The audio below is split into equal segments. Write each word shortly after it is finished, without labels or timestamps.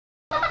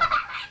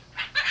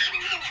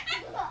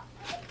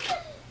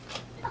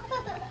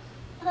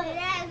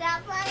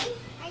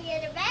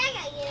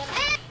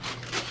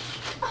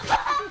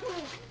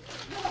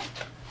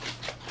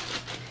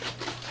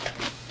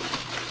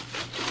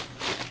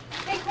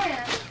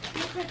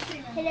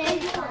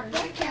Today's your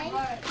birthday.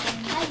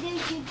 How did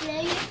you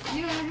play it?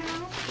 You don't know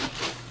how?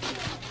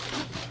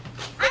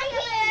 I'm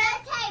here at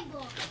the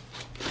table.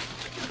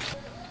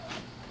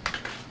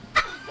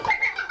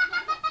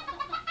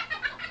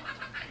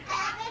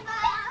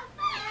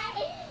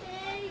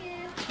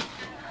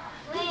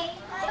 Wait,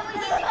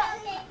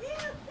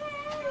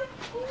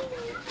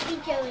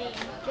 Joey.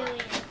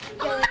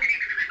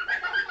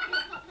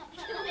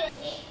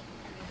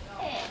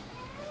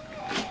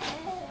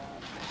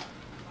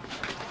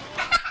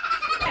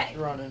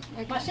 Running.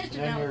 My sister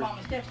down the bottom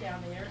of steps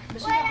down there, but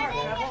she's not hard. I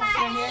won't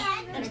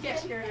stand there and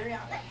steps scared her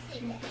out. She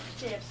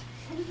steps.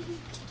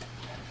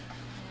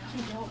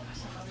 She's old by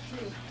some of it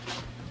too.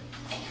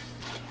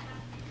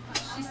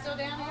 She's still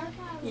down there?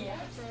 Yeah.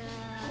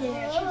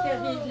 Yeah, she said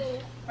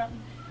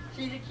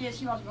she's a kid,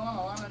 she was going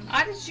on.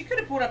 And She could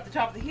have pulled up the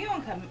top of the hill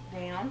and come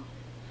down.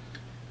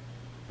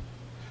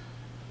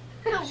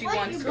 If she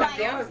wants to come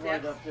down the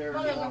steps. Up there.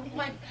 well, there's a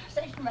like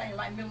station wagon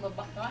right in the middle of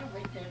the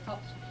driveway right there,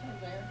 top of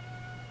there.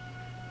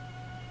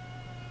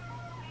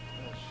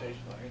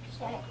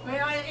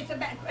 Well,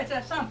 it's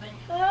a something.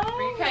 Bring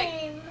your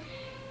cake.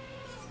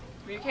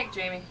 Bring your cake,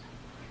 Jamie.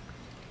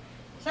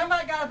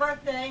 Somebody got a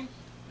birthday.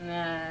 No.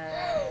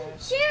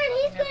 Sharon,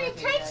 he's No going to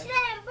birthday touch day.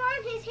 that and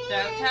burn his hand.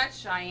 Don't touch,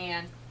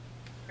 Cheyenne.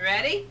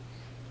 Ready?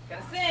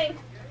 Gotta sing.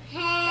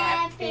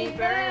 Happy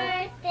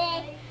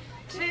birthday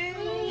To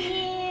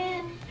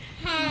you.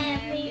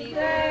 Happy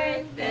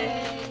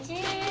birthday to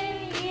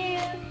you.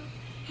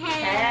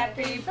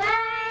 Happy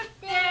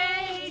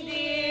birthday,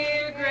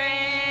 dear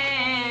Grand.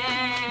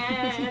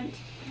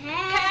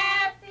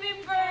 Happy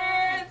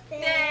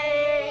birthday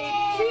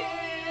to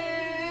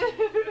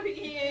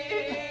you.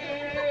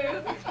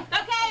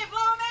 Okay,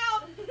 blow 'em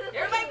out.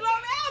 Everybody blow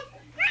 'em out.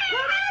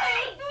 Blow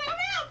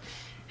 'em out.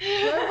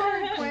 Blow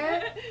hard,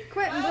 Quint.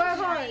 Quentin, blow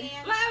hard.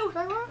 Blow.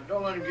 Blow hard.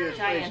 Don't let him get his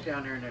face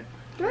down there in that.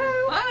 Blow.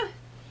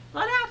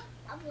 Blow it out.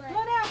 Blow it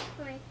out.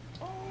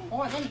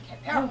 Oh, then you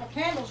kept powerful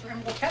candles for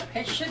him to cut.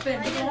 It should have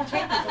been big old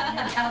candles on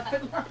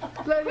there.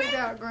 Blow it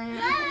out,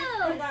 Grant.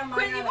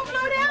 Quinn, you gonna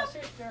blow it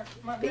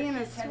out? Being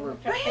a sweet.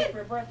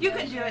 You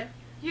can do it.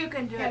 You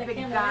can do it, big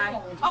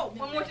guy. Oh,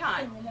 one more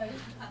time.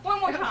 One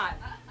more time.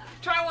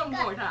 Try one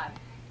more time.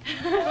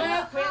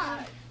 Blow,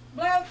 Quentin.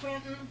 Blow,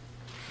 Quentin.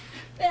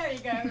 There you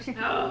go.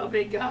 Oh,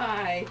 big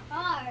guy.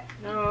 Heart.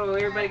 No,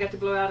 everybody got to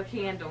blow out a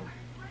candle.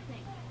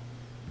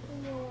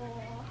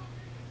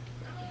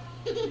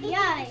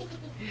 Yay.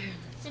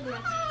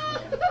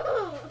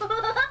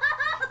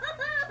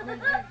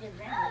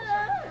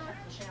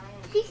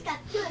 He's got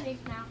two in his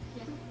mouth.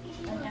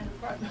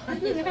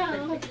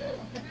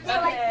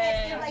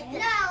 Okay.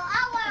 No,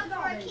 I want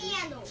for a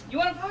candle. You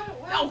want to blow it?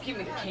 Oh, give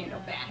me the candle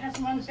back. That's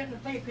the one that's in the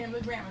playpen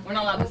with Grandma. We're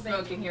not allowed to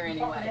smoke in here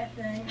anyway.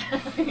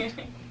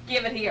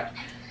 Give it here.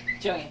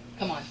 Joanne,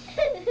 come on.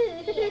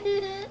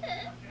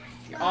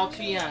 You're all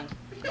too young.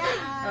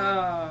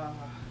 Oh.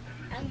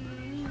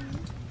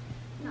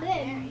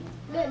 Good.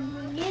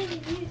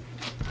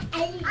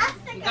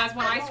 You guys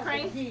want ice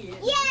cream?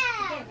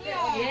 Yeah.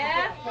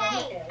 Yeah?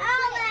 Hey,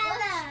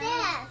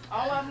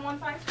 All of them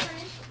want ice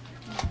cream?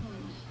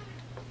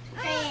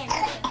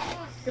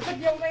 You put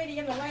the old lady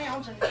in the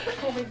lounge and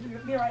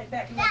we'll be right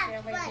back. And let the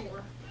old lady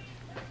her.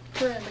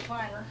 Put her in the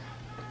recliner.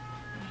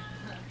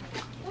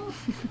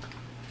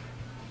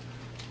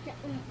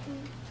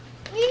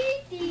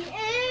 Eat the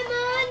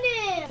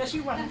M&M. So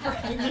she wasn't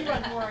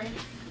worried.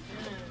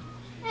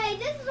 Hey,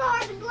 this is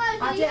hard to blow.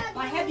 So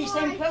I had these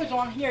same clothes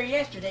on here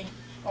yesterday.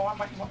 Oh, I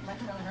might tell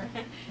her.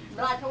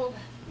 But I told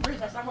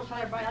Bruce, I said, I'm going to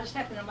tell everybody I just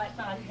stepped in them last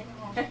night.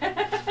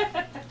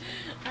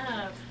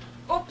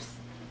 Oops.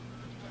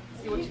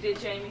 See what you did,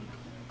 Jamie?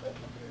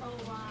 Oh,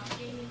 wow.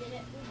 Jamie did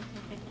it.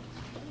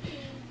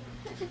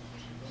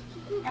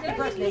 Happy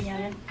birthday,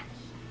 Youngin.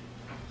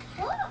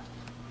 Oh.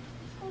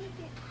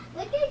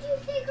 What did you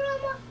say,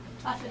 Grandma?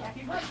 I said,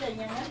 happy birthday,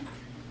 Youngin.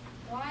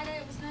 Why,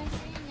 it was nice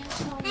seeing you.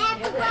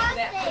 Happy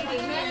birthday.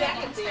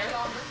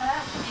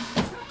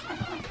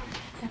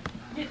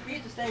 We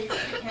used to say, we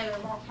had it a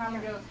long time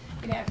ago,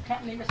 we'd have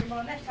company, we said,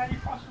 well, next time you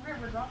cross the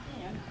river, drop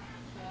in.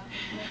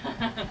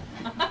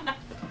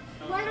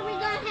 What are we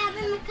going to have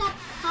in the cup?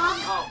 Huh?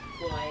 Oh,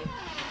 boy.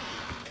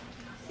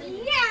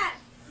 Yes!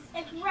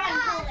 It's red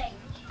pudding.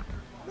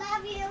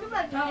 Love you.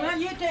 I love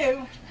you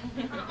too.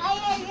 I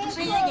love you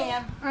See you too.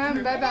 again.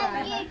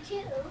 Bye-bye. Love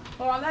you too.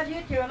 Oh, I love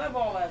you too. I love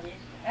all of you.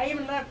 I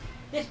even love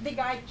this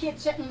big-eyed kid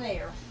sitting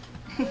there.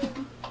 I'm going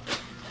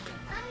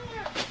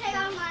to take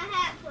off my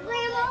hat for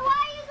Grandma, why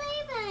are you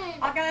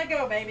leaving? I gotta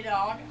go, baby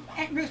dog.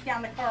 Aunt Ruth's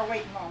down in the car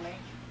waiting on me.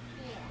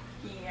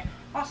 Yeah.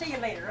 I'll see you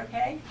later,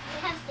 okay?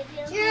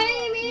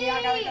 Jamie! Yeah,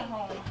 I gotta go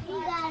home.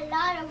 You got a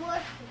lot of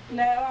work.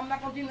 No, I'm not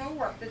gonna do no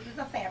work. This is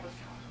a fabric.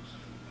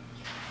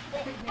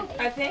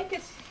 I think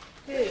it's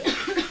who?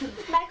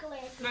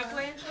 Michelangelo.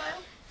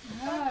 Michelangelo?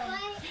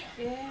 Oh.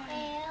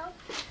 Yeah.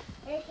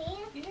 His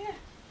hand? Yeah.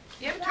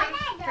 Yeah,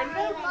 but turn it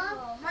over.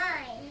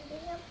 Mine.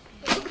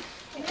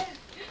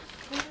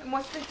 And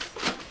what's this?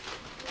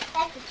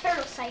 That's a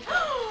turtle cycle.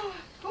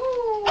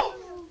 Ooh.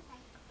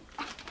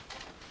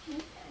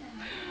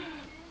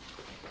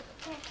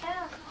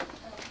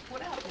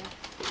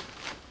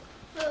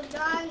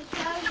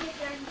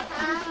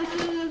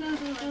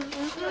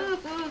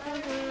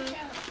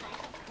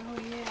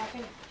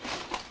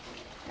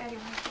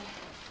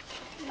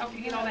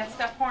 that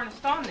stuff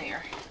harnessed on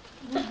there.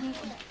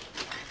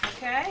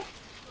 Okay?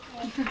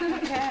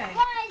 Okay.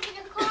 Why is it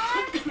a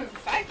car? It's a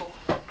cycle.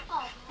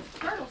 Oh,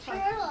 Turtle.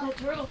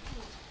 turtle.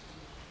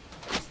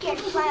 Scared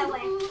to fly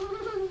away.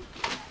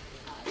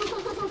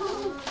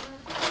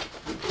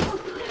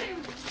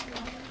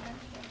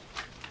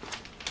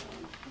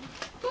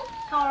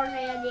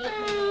 Already.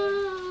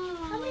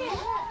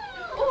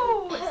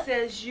 Ooh, it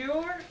says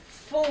you're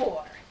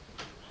 4.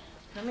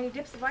 How many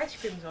dips of ice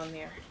cream's on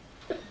there?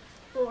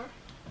 4.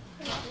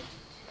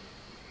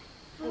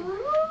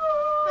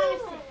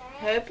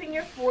 Hoping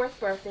your 4th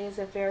birthday is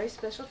a very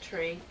special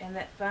treat and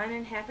that fun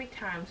and happy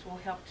times will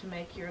help to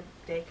make your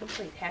day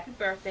complete. Happy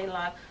birthday,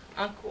 love,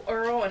 Uncle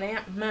Earl and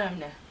Aunt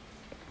Mona.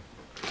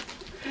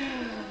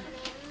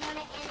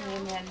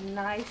 Isn't that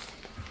nice?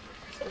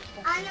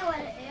 I know what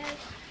it is.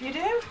 You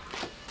do?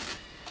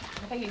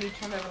 I think you need to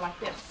turn over like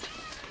this.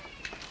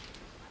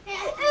 Ooh!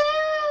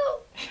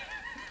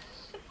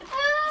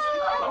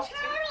 Ooh! A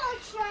turtle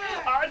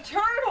shirt! Our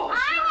turtle! I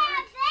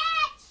have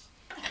that!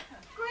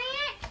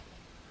 Grant!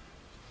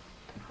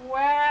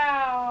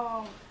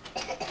 Wow!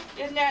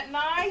 Isn't that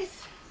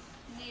nice?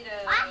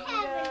 I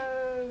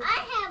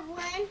have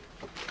one.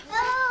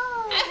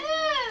 Ooh!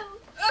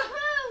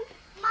 Ooh!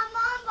 My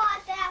mom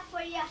bought that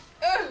for you.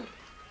 Ooh!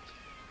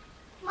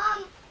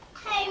 Mom,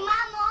 hey,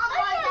 my mom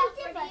bought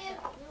that for you.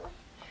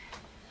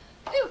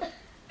 Ooh!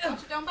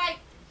 Don't bite.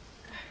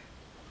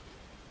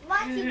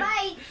 Lots of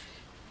bites.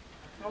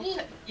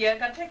 You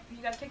gotta take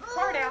the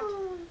part out.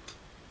 Ooh.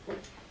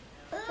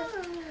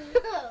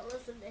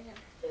 Listen to him.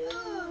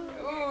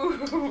 Ooh!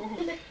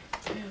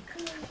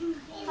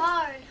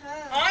 Hard,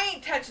 huh? I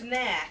ain't touching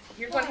that.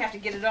 You're gonna have to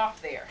get it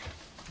off there.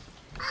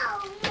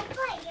 Oh, you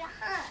bite you,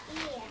 huh?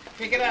 Yeah.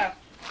 Pick it up.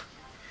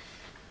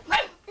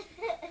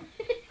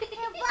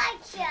 He'll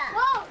bite you.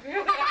 Whoa.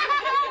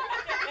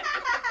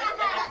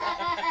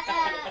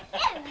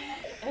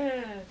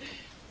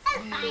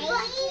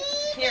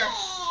 Here.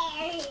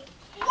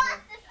 What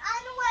this? I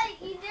know what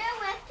you do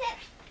with it.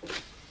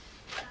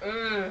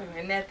 Ooh,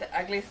 isn't that the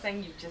ugliest thing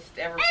you've just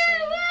ever seen?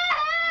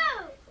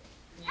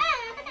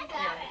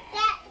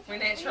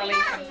 When Aunt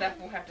Charlene comes up,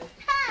 we'll have to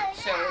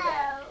show her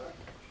that.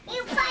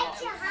 You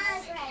bite your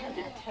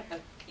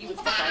hand. Even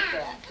stuff like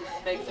that.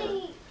 Just makes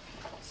her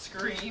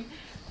scream.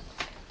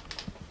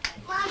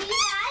 Mommy,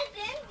 I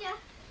didn't you?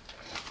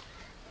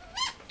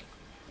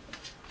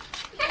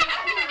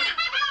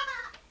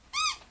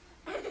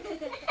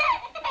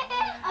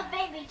 A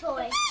baby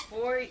toy.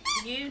 For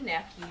you,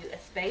 nephew, a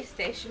space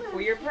station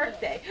for your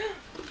birthday.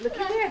 Look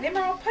at there, them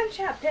are all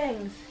punch-out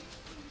things.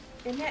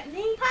 Isn't that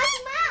neat? Pass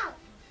them out.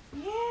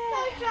 Yeah.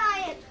 Go try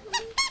it.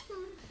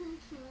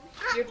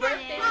 Your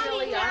birthday's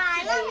really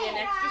ought to be an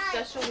extra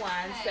special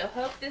one, so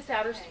hope this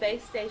outer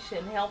space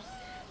station helps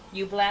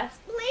you blast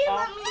Please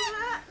off let me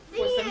not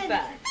for see some it.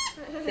 fun.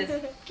 Says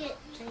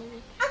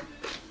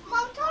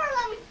Mom, tell her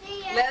let me see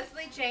it.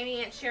 Leslie,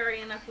 Janie, Aunt Sherry,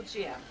 and Uncle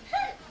Jim.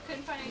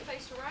 Couldn't find any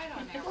place to write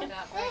on there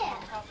without writing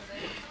on top of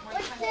it.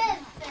 What's this thing?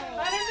 I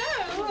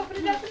don't know. Open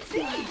it up and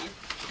see. I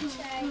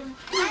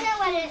know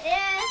what it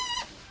is.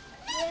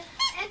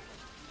 It's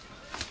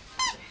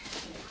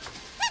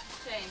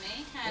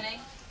Jamie, honey.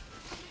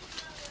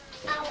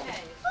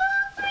 okay.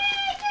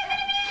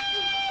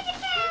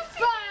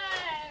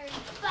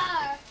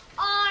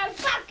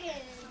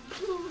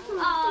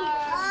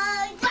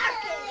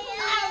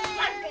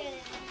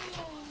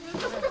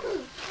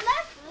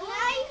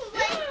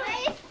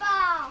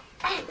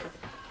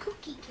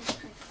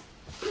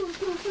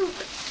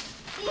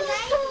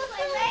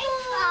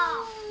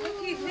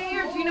 Looky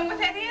there. Do you know what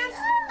that is?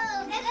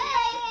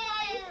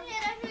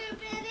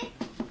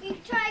 You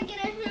try to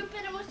get a hoop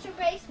in it with your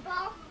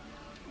baseball.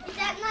 Is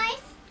that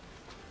nice?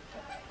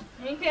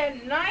 Ain't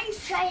that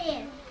nice? Try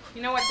it.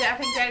 You know what? I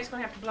think Daddy's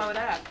going to have to blow it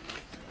up.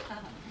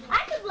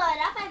 I could blow it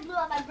up. I blew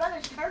up my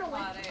brother's turtle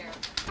one. Hot air.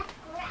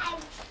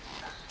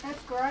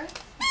 That's gross.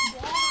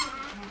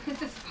 Yeah.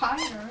 It's a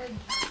spider.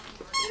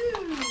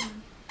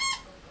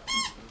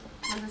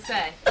 What does it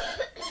say?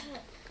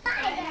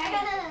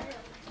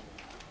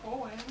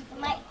 Oh, it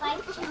might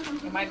bite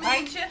you. It might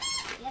bite you?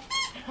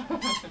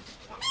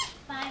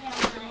 I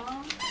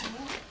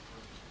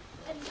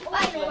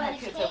know what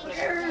it is.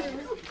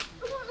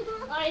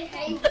 I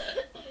hate you.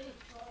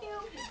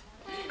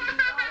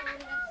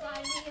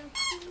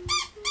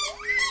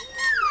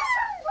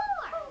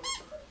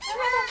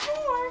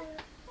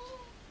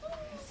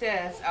 It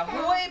says,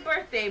 ahoy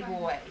birthday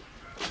boy.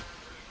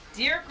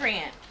 Dear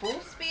Grant,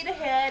 full speed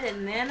ahead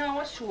and then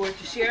on shore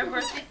to share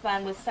birthday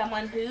fun with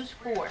someone who's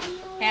 4.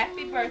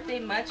 Happy birthday,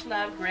 much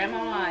love, Grandma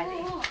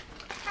Ivy.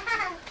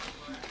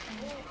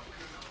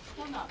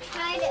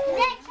 Try it.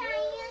 Let's try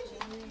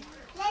it.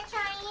 Let's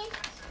try it.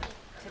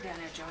 Sit down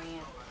there,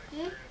 Joanne.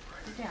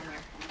 Sit down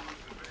there.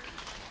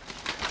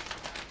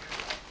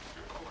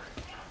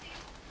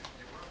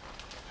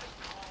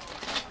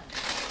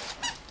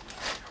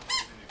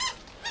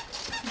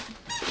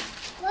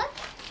 What?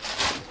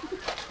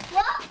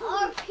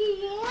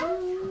 RPM?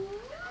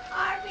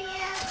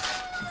 RPM.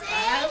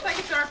 Looks like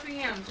it's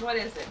RPMs. What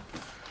is it?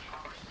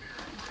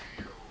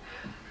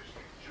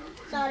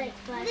 Sonic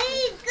Flash.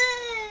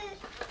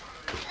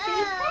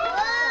 Oh,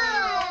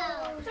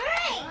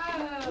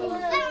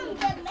 something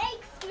that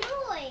makes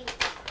noise.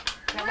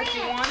 Is that what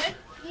you wanted?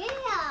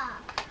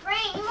 Yeah.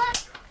 Rain, look.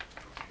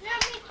 Let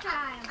me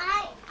try 'em.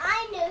 I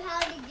knew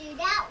how to do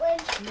that one.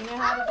 You know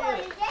how to do I it.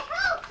 wanted the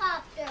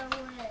helicopter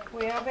one.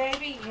 Well,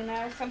 baby, you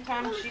know,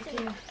 sometimes you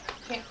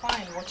can't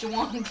find what you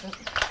want.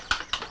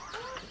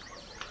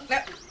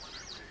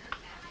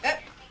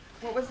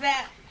 What was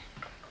that?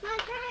 No,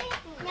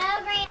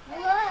 Grant.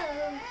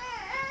 Whoa.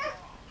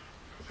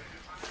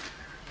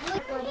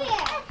 Look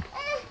here.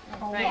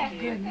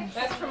 Thank you.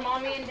 That's for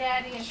Mommy and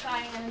Daddy and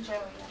Cheyenne and Joey.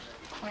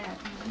 Open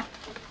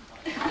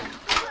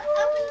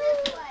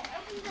this way.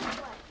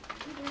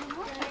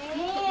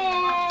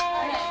 Yeah.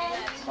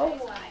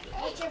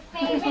 What's your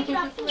favorite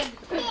chocolate?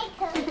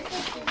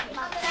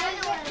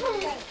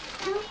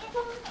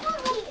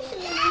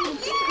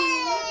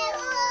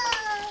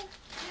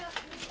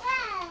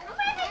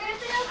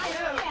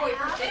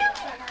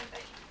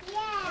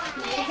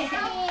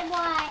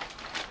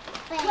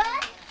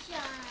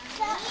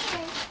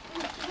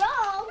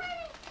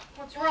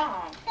 What's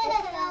wrong? It's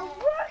a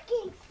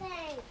working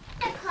thing.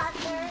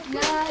 Helicopter.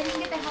 No, you can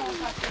get the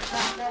helicopter.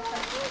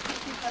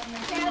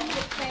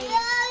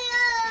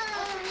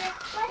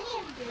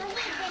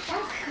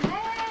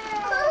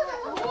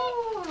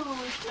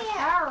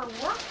 Our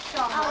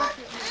workshop.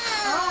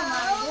 Oh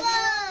my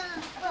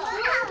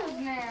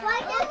goodness. Why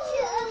don't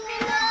you open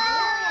it up?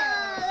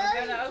 You're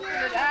gonna open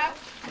it up?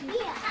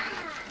 Yeah.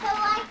 So I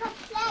can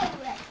play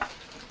with it.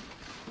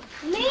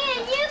 Me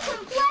and you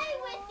can play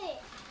with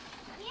it.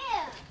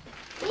 Yeah.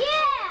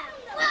 Yeah.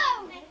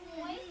 Whoa.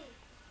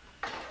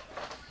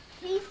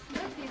 He's the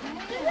other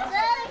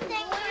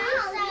thing I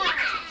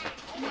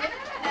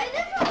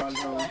want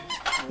to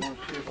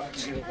see if I can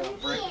get it without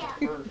breaking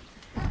first.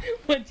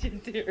 What'd you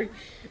do?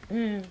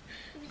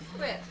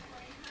 Quit.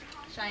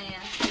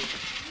 Cheyenne.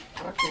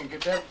 I can't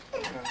get that.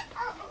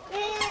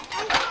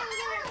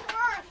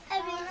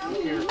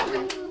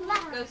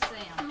 Go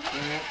Sam.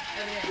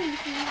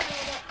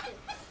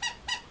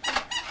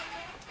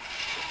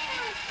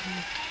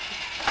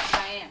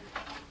 Cheyenne.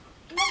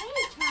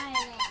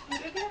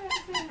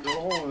 Go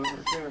on,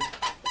 right there.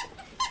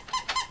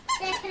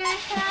 Can I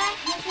try?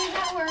 I think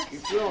that works.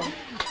 Keep going.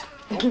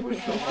 Don't push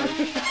so hard.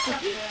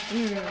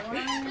 Can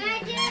I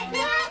do it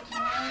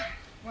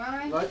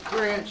now? Let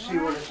Grant see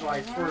what it's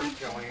like first,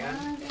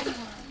 Joanne.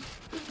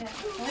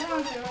 Hold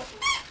on to it.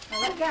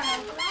 Let go.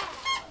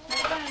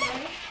 Hold on,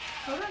 baby.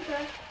 Hold on to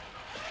it.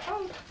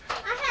 I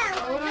have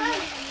Hold on.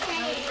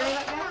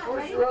 one.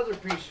 Where's your other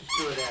pieces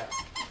to it at?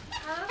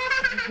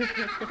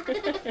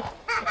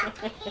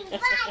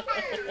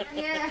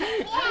 Yeah.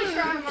 I'm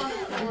trying on the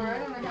floor. I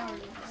don't know how to.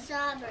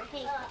 Strawberry.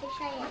 Hey,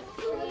 show you.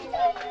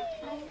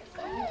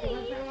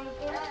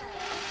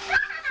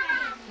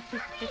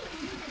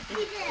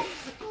 See this.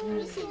 Let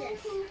me see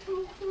this.